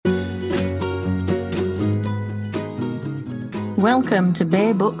Welcome to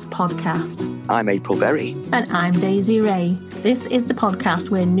Bear Books Podcast. I'm April Berry. And I'm Daisy Ray. This is the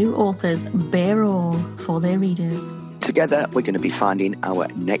podcast where new authors bear all for their readers. Together, we're going to be finding our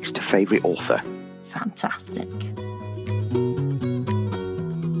next favourite author. Fantastic.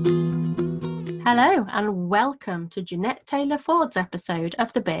 Hello and welcome to Jeanette Taylor-Ford's episode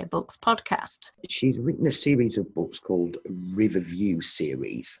of the Bear Books Podcast. She's written a series of books called Riverview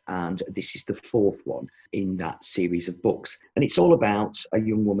series, and this is the fourth one in that series of books. And it's all about a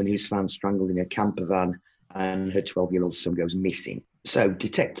young woman who's found strangled in a camper van and her 12-year-old son goes missing. So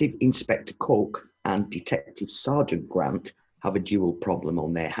Detective Inspector Cook and Detective Sergeant Grant have a dual problem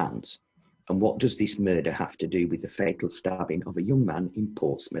on their hands. And what does this murder have to do with the fatal stabbing of a young man in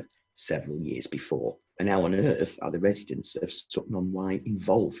Portsmouth several years before? And how on earth are the residents of Sutton-on-Wye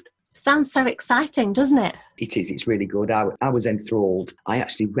involved? Sounds so exciting, doesn't it? It is. It's really good. I was enthralled. I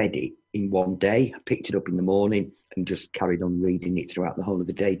actually read it in one day. I picked it up in the morning and just carried on reading it throughout the whole of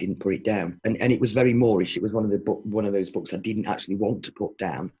the day, didn't put it down. And it was very Moorish. It was one of those books I didn't actually want to put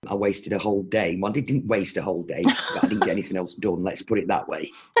down. I wasted a whole day. Well, I didn't waste a whole day, but I didn't get anything else done. Let's put it that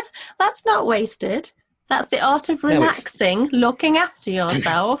way. That's not wasted. That's the art of relaxing, looking after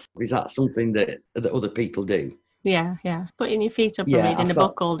yourself. Is that something that other people do? Yeah. Putting your feet up and reading a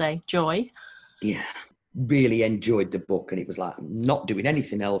book all day. Joy. Yeah. Really enjoyed the book, and it was like, I'm not doing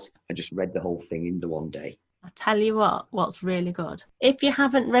anything else. I just read the whole thing in the one day. I tell you what's really good. If you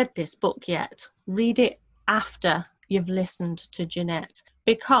haven't read this book yet, read it after you've listened to Jeanette.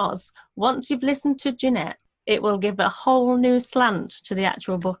 Because once you've listened to Jeanette, it will give a whole new slant to the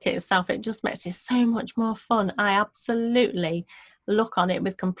actual book itself. It just makes it so much more fun. I absolutely look on it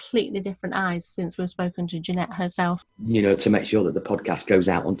with completely different eyes since we've spoken to Jeanette herself. You know, to make sure that the podcast goes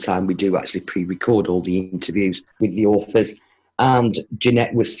out on time, we do actually pre-record all the interviews with the authors. And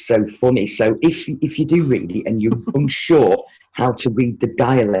Jeanette was so funny. So if you do read it and you're unsure how to read the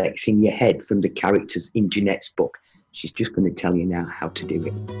dialects in your head from the characters in Jeanette's book, she's just going to tell you now how to do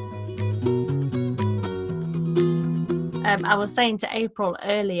it. I was saying to April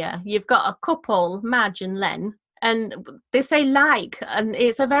earlier, you've got a couple, Madge and Len, and they say like, and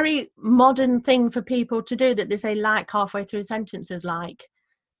it's a very modern thing for people to do, that they say like halfway through sentences, like.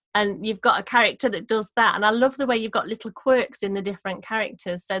 And you've got a character that does that. And I love the way you've got little quirks in the different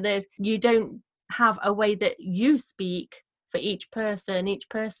characters. So you don't have a way that you speak for each person. Each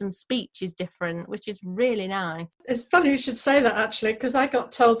person's speech is different, which is really nice. It's funny you should say that, actually, because I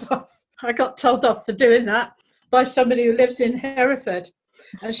got told off for doing that by somebody who lives in Hereford.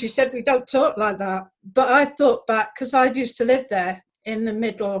 And she said, we don't talk like that. But I thought back, because I used to live there in the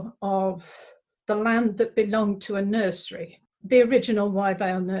middle of the land that belonged to a nursery, the original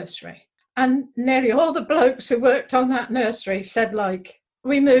Wyvale nursery. And nearly all the blokes who worked on that nursery said, like,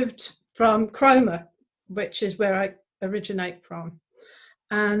 we moved from Cromer, which is where I originate from.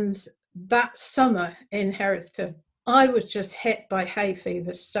 And that summer in Hereford, I was just hit by hay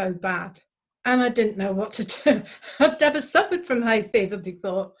fever so bad. And I didn't know what to do. I'd never suffered from hay fever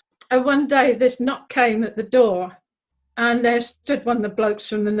before. And one day this knock came at the door, and there stood one of the blokes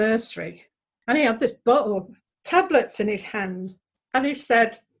from the nursery. And he had this bottle of tablets in his hand. And he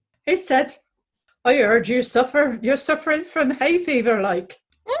said, I heard you're suffering from hay fever, like.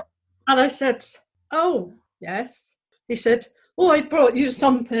 And I said, oh, yes. He said, I brought you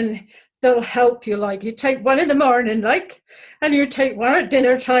something that'll help you, like. You take one in the morning, like, and you take one at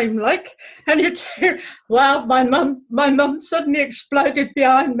dinner time, like, and you take, well, my mum suddenly exploded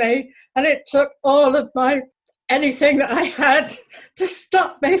behind me, and it took all of anything that I had to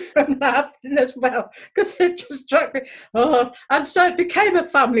stop me from laughing as well, because it just struck me. Oh, and so it became a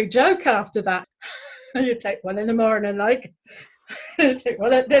family joke after that. And you take one in the morning, like, and you take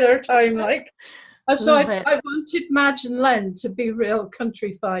one at dinner time, like. And so I wanted Madge and Len to be real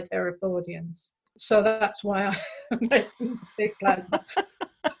countrified Herefordians. So that's why I made them speak like that.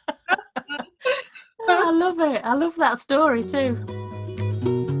 Oh, I love it. I love that story too.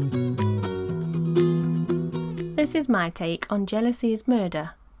 This is my take on Jealousy is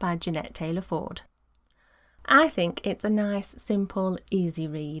Murder by Jeanette Taylor-Ford. I think it's a nice, simple, easy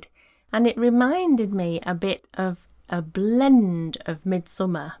read, and it reminded me a bit of a blend of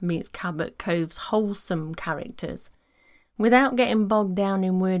Midsummer meets Cabot Cove's wholesome characters. Without getting bogged down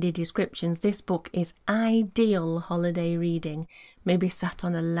in wordy descriptions, this book is ideal holiday reading, maybe sat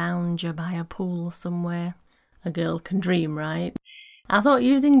on a lounger by a pool somewhere. A girl can dream, right? I thought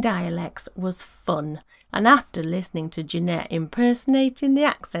using dialects was fun, and after listening to Jeanette impersonating the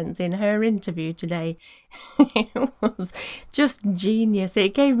accents in her interview today, it was just genius.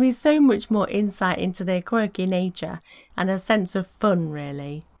 It gave me so much more insight into their quirky nature and a sense of fun,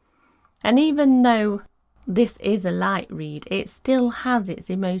 really. And even though This is a light read. It still has its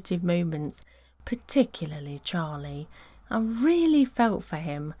emotive moments, particularly Charlie. I really felt for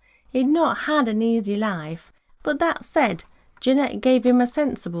him. He'd not had an easy life, but that said, Jeanette gave him a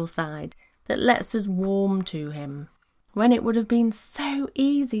sensible side that lets us warm to him, when it would have been so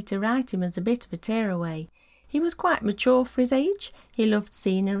easy to write him as a bit of a tearaway. He was quite mature for his age, he loved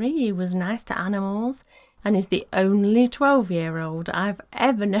scenery, he was nice to animals, and is the only 12-year-old I've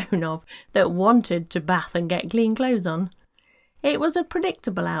ever known of that wanted to bath and get clean clothes on. It was a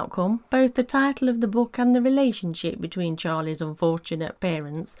predictable outcome. Both the title of the book and the relationship between Charlie's unfortunate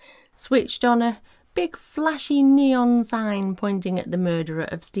parents switched on a big flashy neon sign pointing at the murderer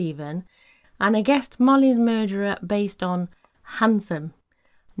of Stephen, and I guessed Molly's murderer based on handsome.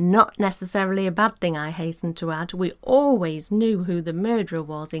 Not necessarily a bad thing, I hasten to add. We always knew who the murderer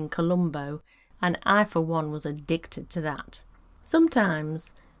was in Columbo, and I for one was addicted to that.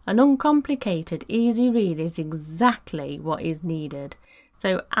 Sometimes an uncomplicated, easy read is exactly what is needed,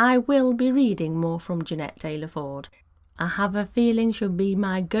 so I will be reading more from Jeanette Taylor Ford. I have a feeling she'll be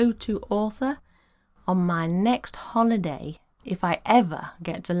my go-to author on my next holiday if I ever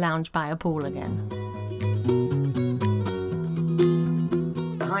get to lounge by a pool again.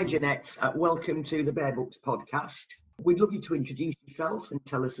 Hi Jeanette, welcome to the Bear Books podcast. We'd love you to introduce yourself and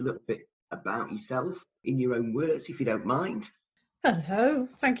tell us a little bit about yourself in your own words, if you don't mind. Hello,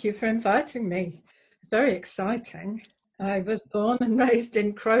 thank you for inviting me. Very exciting. I was born and raised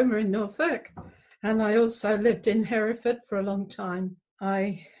in Cromer in Norfolk, and I also lived in Hereford for a long time.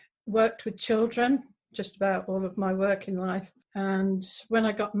 I worked with children just about all of my working life, and when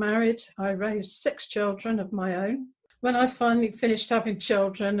I got married, I raised 6 children of my own. When I finally finished having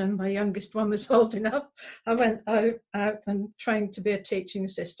children and my youngest one was old enough, I went out and trained to be a teaching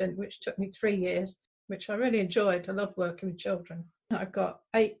assistant, which took me 3 years, which I really enjoyed. I love working with children. I've got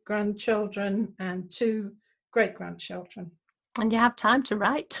 8 grandchildren and 2 great-grandchildren. And you have time to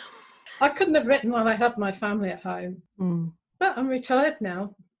write? I couldn't have written while I had my family at home. But I'm retired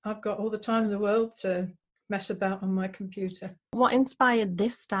now. I've got all the time in the world to mess about on my computer. What inspired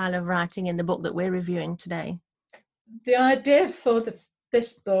this style of writing in the book that we're reviewing today? The idea for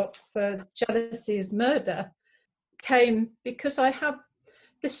this book, for Jealousy is Murder, came because I have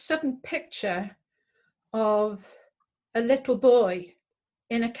this sudden picture of a little boy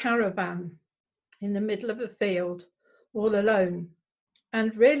in a caravan in the middle of a field, all alone.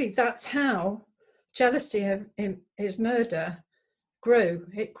 And really, that's how Jealousy is Murder grew.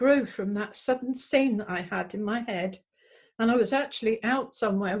 It grew from that sudden scene that I had in my head. And I was actually out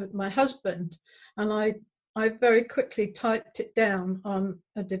somewhere with my husband, and I very quickly typed it down on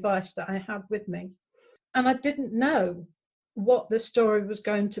a device that I had with me. And I didn't know what the story was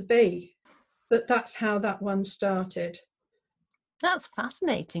going to be, but that's how that one started. That's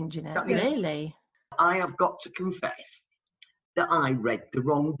fascinating, Jeanette, really. I have got to confess that I read the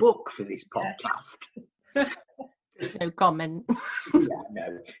wrong book for this podcast. No comment. Yeah,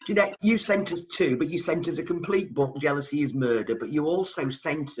 no. Jeanette, you sent us 2, but you sent us a complete book, Jealousy is Murder, but you also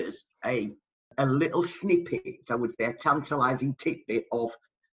sent us a little snippet, I would say, a tantalising tidbit of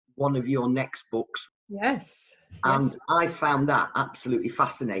one of your next books. Yes. And I found that absolutely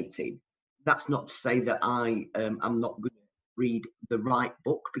fascinating. That's not to say that I'm not going to read the right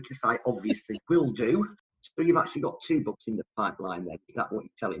book, because I obviously will do. So you've actually got 2 books in the pipeline then. Is that what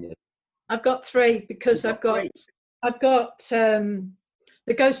you're telling us? I've got 3 because I've got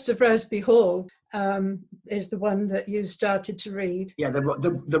The Ghosts of Roseby Hall is the one that you started to read. Yeah,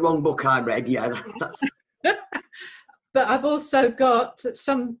 the wrong book I read, yeah. That's... But I've also got, at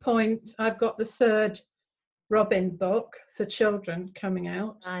some point, I've got the 3rd Robin book for children coming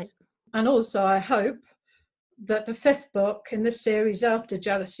out. Right. And also I hope that the 5th book in the series after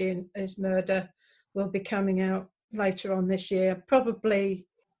Jealousy is Murder will be coming out later on this year, probably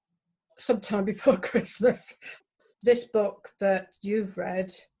sometime before Christmas. This book that you've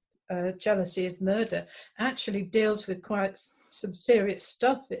read, Jealousy is Murder, actually deals with quite some serious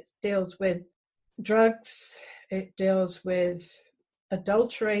stuff. It deals with drugs, it deals with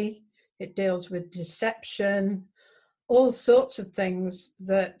adultery, it deals with deception, all sorts of things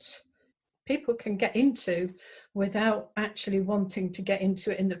that people can get into without actually wanting to get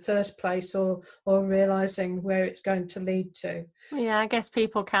into it in the first place, or realising where it's going to lead to. Yeah, I guess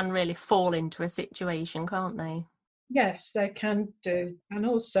people can really fall into a situation, can't they? Yes, they can do. And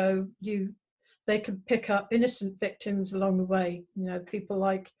also they can pick up innocent victims along the way, people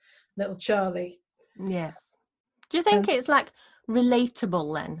like little Charlie. Yes. Do you think it's like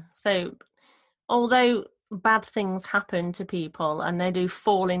relatable then? So although bad things happen to people and they do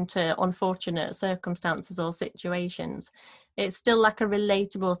fall into unfortunate circumstances or situations, it's still like a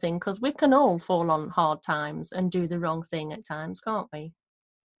relatable thing, because we can all fall on hard times and do the wrong thing at times, can't we?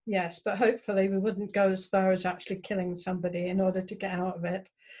 Yes, but hopefully we wouldn't go as far as actually killing somebody in order to get out of it.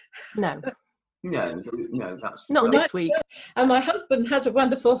 No, No, that's not We this might- week. And my husband has a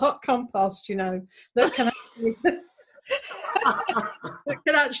wonderful hot compost, that can actually, that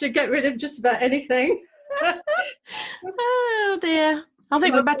can actually get rid of just about anything. Oh dear. I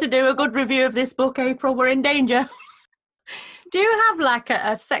think we better do a good review of this book, April. We're in danger. Do you have like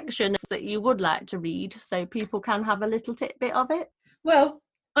a section that you would like to read so people can have a little tidbit of it? Well,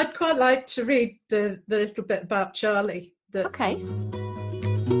 I'd quite like to read the little bit about Charlie. Okay.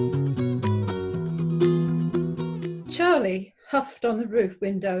 Charlie huffed on the roof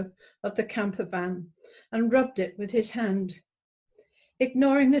window of the camper van and rubbed it with his hand.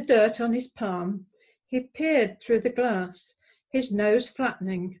 Ignoring the dirt on his palm, he peered through the glass, his nose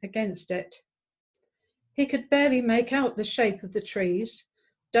flattening against it. He could barely make out the shape of the trees,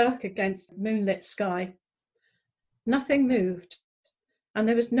 dark against the moonlit sky. Nothing moved, and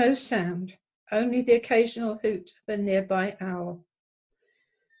there was no sound, only the occasional hoot of a nearby owl.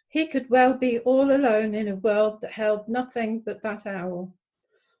 He could well be all alone in a world that held nothing but that owl,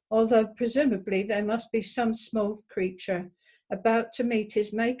 although presumably there must be some small creature about to meet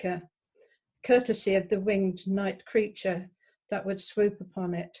his maker, courtesy of the winged night creature that would swoop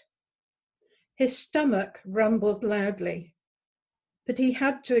upon it. His stomach rumbled loudly, but he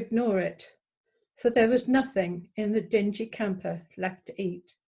had to ignore it, for there was nothing in the dingy camper left to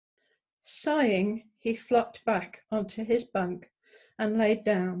eat. Sighing, he flopped back onto his bunk and lay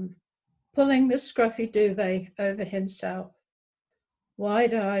down, pulling the scruffy duvet over himself.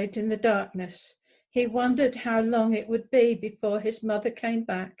 Wide-eyed in the darkness, he wondered how long it would be before his mother came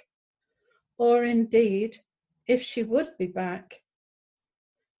back, or indeed, if she would be back.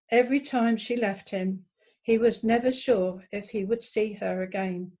 Every time she left him, he was never sure if he would see her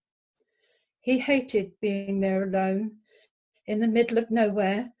again. He hated being there alone, in the middle of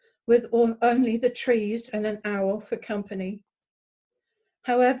nowhere, with only the trees and an owl for company.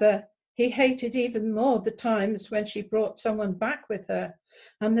 However, he hated even more the times when she brought someone back with her,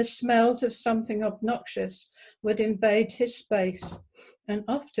 and the smells of something obnoxious would invade his space, and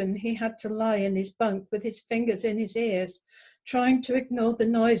often he had to lie in his bunk with his fingers in his ears, trying to ignore the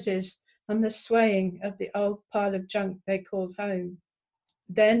noises and the swaying of the old pile of junk they called home.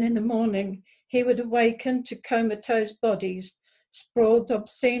 Then in the morning, he would awaken to comatose bodies sprawled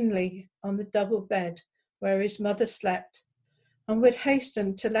obscenely on the double bed where his mother slept, and would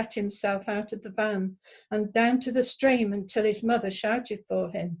hasten to let himself out of the van and down to the stream until his mother shouted for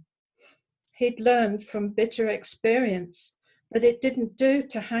him. He'd learned from bitter experience that it didn't do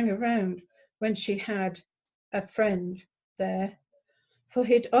to hang around when she had a friend there, for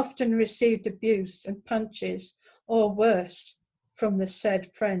he'd often received abuse and punches, or worse, from the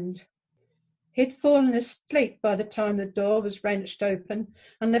said friend. He'd fallen asleep by the time the door was wrenched open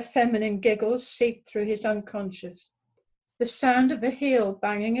and the feminine giggles seeped through his unconscious. The sound of a heel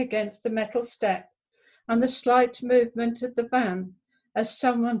banging against the metal step and the slight movement of the van as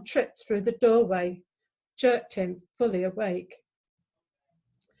someone tripped through the doorway jerked him fully awake.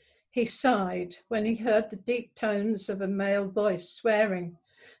 He sighed when he heard the deep tones of a male voice swearing,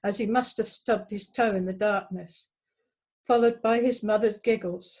 as he must have stubbed his toe in the darkness, followed by his mother's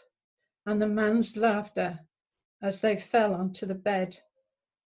giggles and the man's laughter as they fell onto the bed.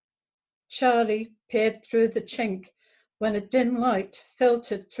 Charlie peered through the chink when a dim light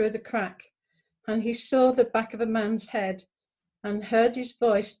filtered through the crack, and he saw the back of a man's head and heard his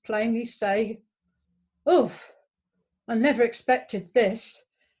voice plainly say, "Oof, I never expected this.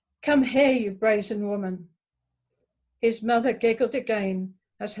 Come here, you brazen woman." His mother giggled again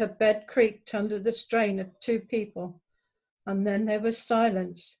as her bed creaked under the strain of two people, and then there was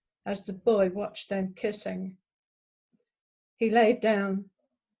silence as the boy watched them kissing. He lay down,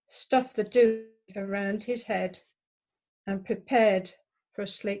 stuffed the duvet around his head, and prepared for a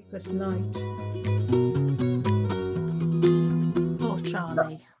sleepless night. Poor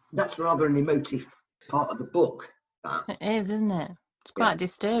Charlie. That's rather an emotive part of the book. It is, isn't it? It's quite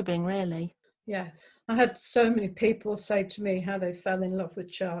disturbing, really. Yes, I had so many people say to me how they fell in love with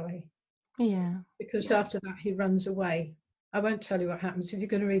Charlie. Yeah. Because after that he runs away. I won't tell you what happens if you're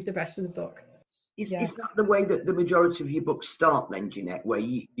going to read the rest of the book. Is that the way that the majority of your books start then, Jeanette, where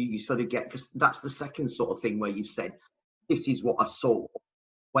you sort of get, because that's the second sort of thing where you've said, this is what I saw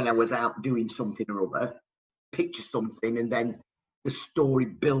when I was out doing something or other, picture something, and then the story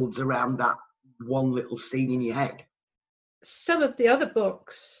builds around that one little scene in your head? Some of the other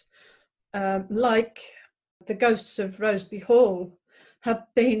books, like The Ghosts of Roseby Hall have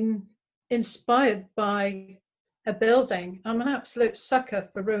been inspired by a building. I'm an absolute sucker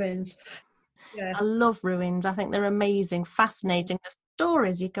for ruins. Yeah, I love ruins. I think they're amazing, fascinating. The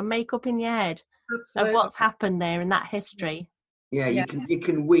stories you can make up in your head of absolutely. what's happened there in that history. Yeah, Yeah. you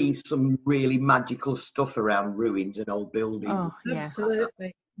can weave some really magical stuff around ruins and old buildings. Oh, yeah.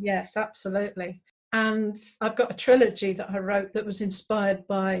 Absolutely. Yes, absolutely. And I've got a trilogy that I wrote that was inspired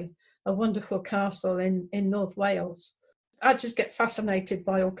by a wonderful castle in North Wales. I just get fascinated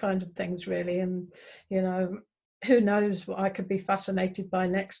by all kinds of things, really. And, you know, who knows what I could be fascinated by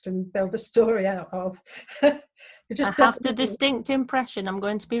next and build a story out of. I have the distinct impression I'm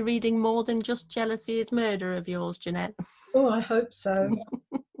going to be reading more than just Jealousy is Murder of yours, Jeanette. Oh, I hope so.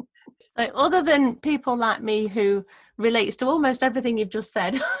 So, other than people like me who relates to almost everything you've just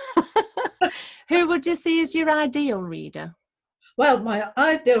said, who would you see as your ideal reader? Well, my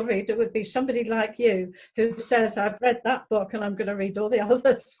ideal reader would be somebody like you who says, I've read that book and I'm going to read all the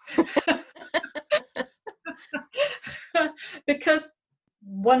others. Because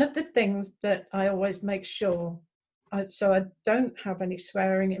one of the things that I always make sure, so I don't have any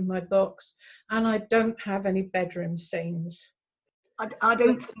swearing in my books and I don't have any bedroom scenes. I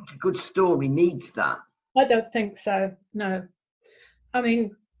don't think a good story needs that. I don't think so, no. I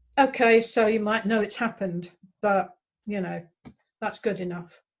mean, okay, so you might know it's happened, but, you know, that's good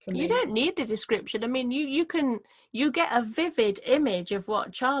enough for me. You don't need the description. I mean, you get a vivid image of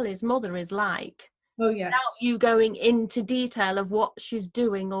what Charlie's mother is like. Oh, yes. Without you going into detail of what she's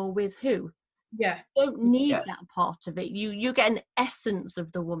doing or with who. Yeah. You don't need that part of it. You get an essence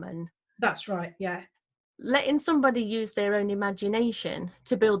of the woman. That's right, yeah. Letting somebody use their own imagination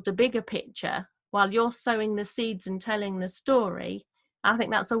to build the bigger picture while you're sowing the seeds and telling the story, I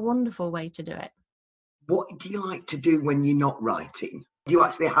think that's a wonderful way to do it. What do you like to do when you're not writing? Do you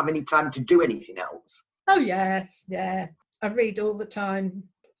actually have any time to do anything else? Oh, yes, yeah. I read all the time.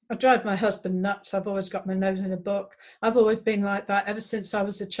 I drive my husband nuts. I've always got my nose in a book. I've always been like that ever since I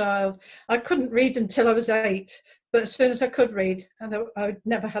was a child. I couldn't read until I was 8, but as soon as I could read, I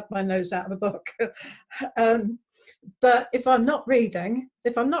never had my nose out of a book. But if I'm not reading,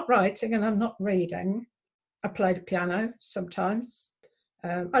 if I'm not writing and I'm not reading, I play the piano sometimes.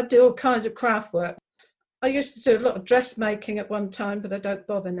 I do all kinds of craft work. I used to do a lot of dressmaking at one time, but I don't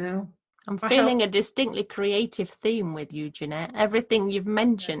bother now. I'm feeling a distinctly creative theme with you, Jeanette. Everything you've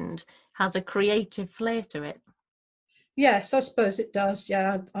mentioned has a creative flair to it. Yes, I suppose it does.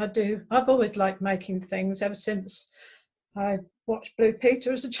 Yeah, I do. I've always liked making things ever since I watched Blue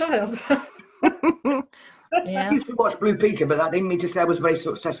Peter as a child. I used to watch Blue Peter, but that didn't mean to say I was very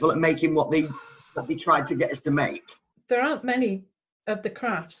successful at making what they tried to get us to make. There aren't many of the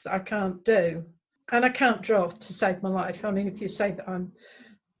crafts that I can't do, and I can't draw to save my life. I mean, if you say that I'm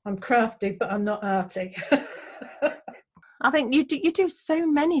crafty, but I'm not arty. I think you do so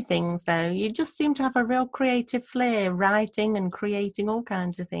many things, though. You just seem to have a real creative flair, writing and creating all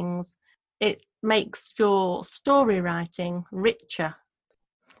kinds of things. It makes your story writing richer.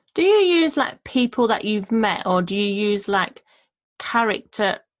 Do you use like people that you've met, or do you use like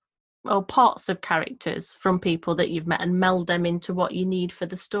character or parts of characters from people that you've met and meld them into what you need for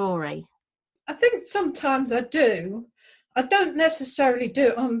the story? I think sometimes I do. I don't necessarily do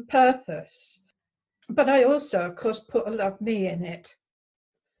it on purpose, but I also, of course, put a lot of me in it.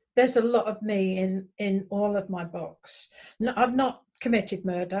 There's a lot of me in all of my books. No, I've not committed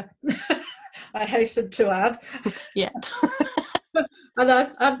murder, I hasten to add. Yet. And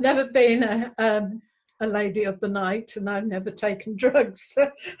I've never been a lady of the night, and I've never taken drugs.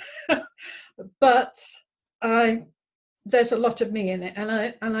 But there's a lot of me in it,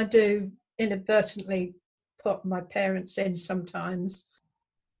 and I do inadvertently put my parents in sometimes.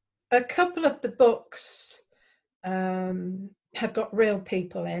 A couple of the books have got real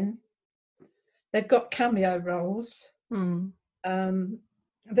people in. They've got cameo roles.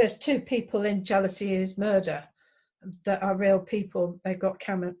 There's 2 people in Jealousy is Murder that are real people. They've got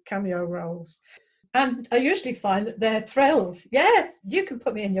cameo roles. And I usually find that they're thrilled. Yes, you can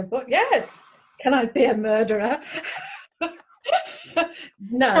put me in your book. Yes. Can I be a murderer?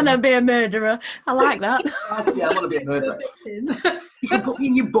 No. Can I be a murderer? I like that. Yeah, I want to be a murderer. You can put me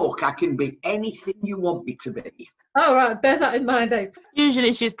in your book. I can be anything you want me to be. All right, bear that in mind, April.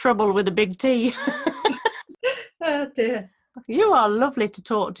 Usually she's trouble with a big T. Oh, dear. You are lovely to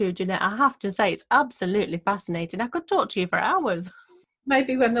talk to, Jeanette. I have to say, it's absolutely fascinating. I could talk to you for hours.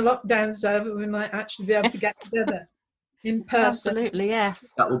 Maybe when the lockdown's over, we might actually be able to get together in person. Absolutely,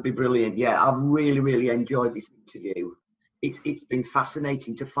 yes. That would be brilliant. Yeah, I've really, really enjoyed this interview. It's been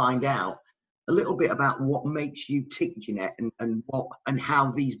fascinating to find out a little bit about what makes you tick, Jeanette, and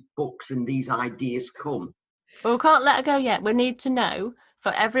how these books and these ideas come. Well, we can't let her go yet. We need to know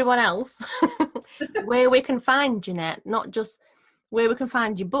for everyone else where we can find Jeanette, not just where we can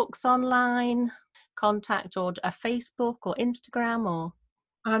find your books online, contact or a Facebook or Instagram or...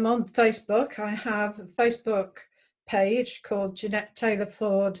 I'm on Facebook. I have a Facebook page called Jeanette Taylor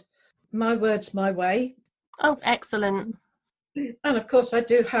Ford, My Words, My Way. Oh, excellent. And of course, I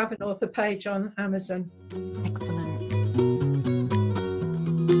do have an author page on Amazon. Excellent.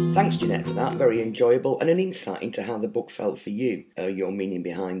 Thanks, Jeanette, for that. Very enjoyable, and an insight into how the book felt for you. Your meaning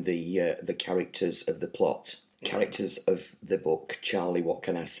behind the characters of the plot, characters of the book. Charlie, what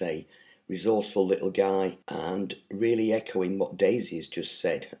can I say? Resourceful little guy, and really echoing what Daisy has just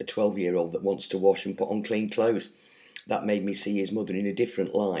said. A 12-year-old that wants to wash and put on clean clothes. That made me see his mother in a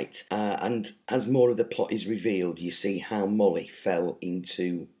different light. And as more of the plot is revealed, you see how Molly fell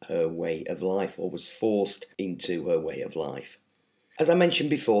into her way of life, or was forced into her way of life. As I mentioned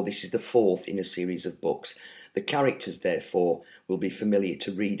before, this is the fourth in a series of books. The characters, therefore, will be familiar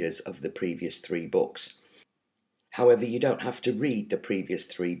to readers of the previous three books. However, you don't have to read the previous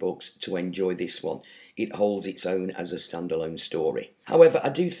three books to enjoy this one. It holds its own as a standalone story. However, I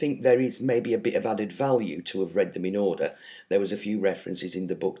do think there is maybe a bit of added value to have read them in order. There was a few references in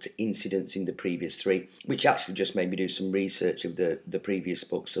the book to incidents in the previous three, which actually just made me do some research of the previous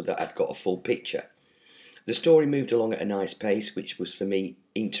book so that I'd got a full picture. The story moved along at a nice pace, which was for me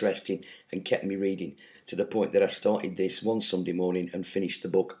interesting and kept me reading, to the point that I started this one Sunday morning and finished the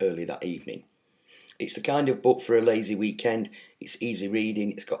book early that evening. It's the kind of book for a lazy weekend. It's easy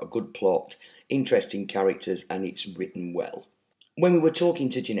reading, it's got a good plot, interesting characters, and it's written well. When we were talking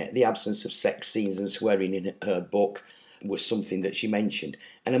to Jeanette, the absence of sex scenes and swearing in her book was something that she mentioned,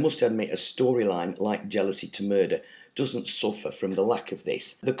 and I must admit a storyline like Jealousy to Murder doesn't suffer from the lack of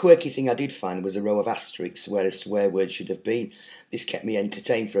this. The quirky thing I did find was a row of asterisks where a swear word should have been. This kept me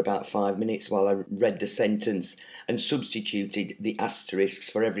entertained for about 5 minutes while I read the sentence and substituted the asterisks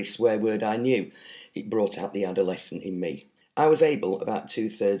for every swear word I knew. It brought out the adolescent in me. I was able, about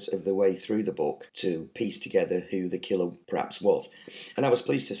 2/3 of the way through the book, to piece together who the killer perhaps was, and I was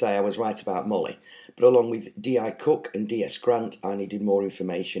pleased to say I was right about Molly, but along with D.I. Cook and D.S. Grant, I needed more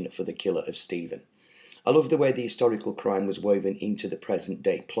information for the killer of Stephen. I love the way the historical crime was woven into the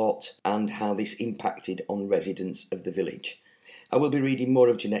present-day plot and how this impacted on residents of the village. I will be reading more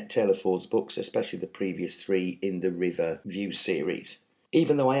of Jeanette Taylor Ford's books, especially the previous three in the River View series.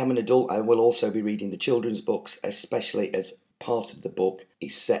 Even though I am an adult, I will also be reading the children's books, especially as part of the book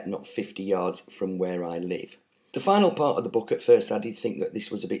is set not 50 yards from where I live. The final part of the book, at first I did think that this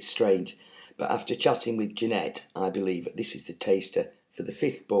was a bit strange, but after chatting with Jeanette, I believe that this is the taster for the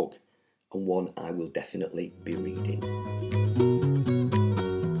fifth book, and one I will definitely be reading.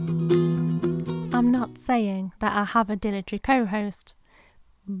 I'm not saying that I have a dilatory co-host.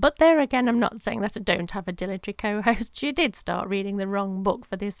 But there again, I'm not saying that I don't have a dilatory co-host. She did start reading the wrong book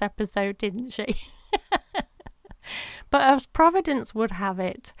for this episode, didn't she? But as Providence would have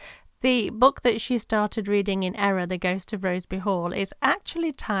it, the book that she started reading in error, The Ghost of Roseby Hall, is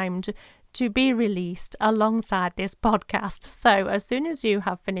actually timed to be released alongside this podcast. So as soon as you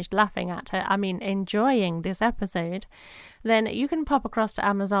have finished laughing at her, enjoying this episode, then you can pop across to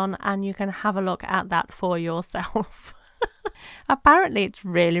Amazon and you can have a look at that for yourself. Apparently it's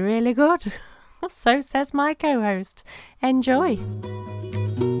really, really good. So says my co-host. Enjoy.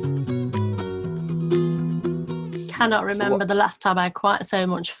 Cannot remember the last time I had quite so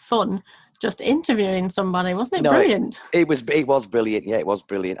much fun just interviewing somebody. Wasn't it brilliant? It was brilliant. Yeah, it was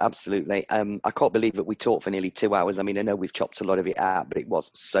brilliant. Absolutely. I can't believe that we talked for nearly 2 hours. I know we've chopped a lot of it out, but it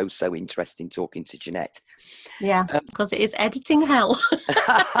was so interesting talking to Jeanette. Yeah, because it is editing hell.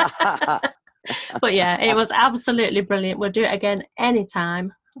 But yeah, it was absolutely brilliant. We'll do it again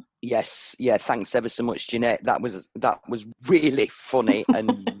anytime. Yes, yeah, thanks ever so much, Jeanette. That was really funny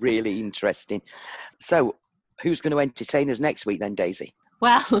and really interesting. So, who's going to entertain us next week then, Daisy?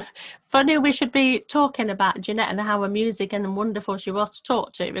 Well, funny we should be talking about Jeanette and how amusing and wonderful she was to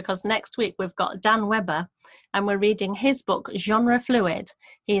talk to, because next week we've got Dan Webber and we're reading his book, Genre Fluid.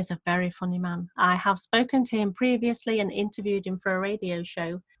 He is a very funny man. I have spoken to him previously and interviewed him for a radio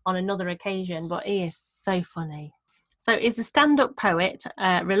show on another occasion, but he is so funny. So he's a stand-up poet,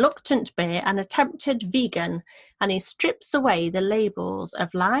 a reluctant bear, an attempted vegan, and he strips away the labels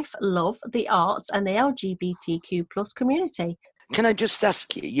of life, love, the arts, and the LGBTQ plus community. Can I just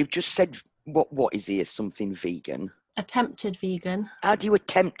ask you, you've just said, what is he, something vegan? Attempted vegan. How do you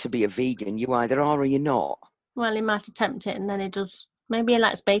attempt to be a vegan? You either are or you're not. Well, he might attempt it and then he does, maybe he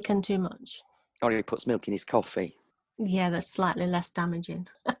likes bacon too much. Or he puts milk in his coffee. Yeah, that's slightly less damaging.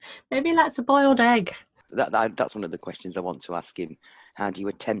 Maybe he likes a boiled egg. That's one of the questions I want to ask him. How do you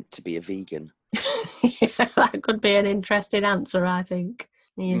attempt to be a vegan? That could be an interesting answer, I think.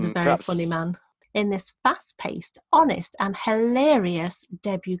 He is a very funny man. In this fast-paced, honest and hilarious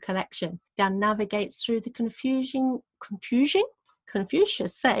debut collection, Dan navigates through the confusing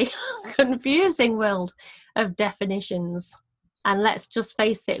world of definitions. And let's just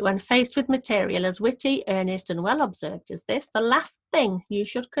face it, when faced with material as witty, earnest and well-observed as this, the last thing you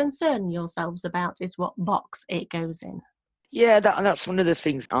should concern yourselves about is what box it goes in. Yeah, that's one of the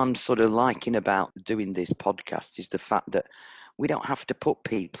things I'm sort of liking about doing this podcast, is the fact that we don't have to put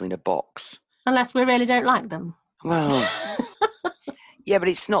people in a box. Unless we really don't like them. Well, yeah, but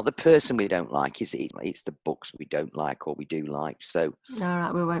it's not the person we don't like, is it? It's the books we don't like or we do like. So, all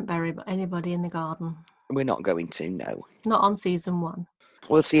right, we won't bury anybody in the garden. We're not going to, no. Not on season 1.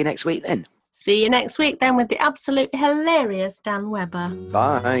 We'll see you next week then. See you next week then with the absolutely hilarious Dan Webber.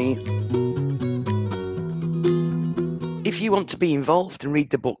 Bye. If you want to be involved and read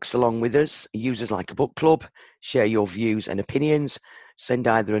the books along with us, use us like a book club, share your views and opinions, send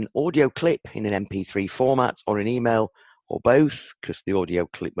either an audio clip in an MP3 format or an email, or both, because the audio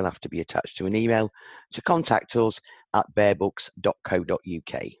clip will have to be attached to an email, to contact us at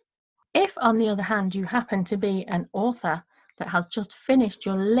bearbooks.co.uk. If, on the other hand, you happen to be an author that has just finished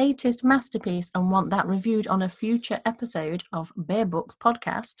your latest masterpiece and want that reviewed on a future episode of Bear Books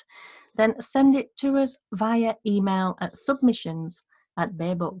Podcast, then send it to us via email at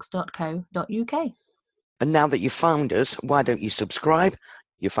submissions@bearbooks.co.uk. And now that you've found us, why don't you subscribe?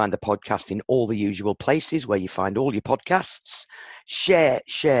 You'll find the podcast in all the usual places where you find all your podcasts. Share.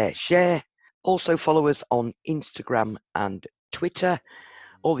 Also follow us on Instagram and Twitter.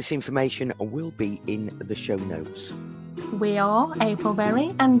 All this information will be in the show notes. We are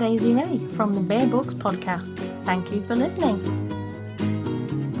Aprilberry and Daisy Ray from the Bear Books Podcast. Thank you for listening.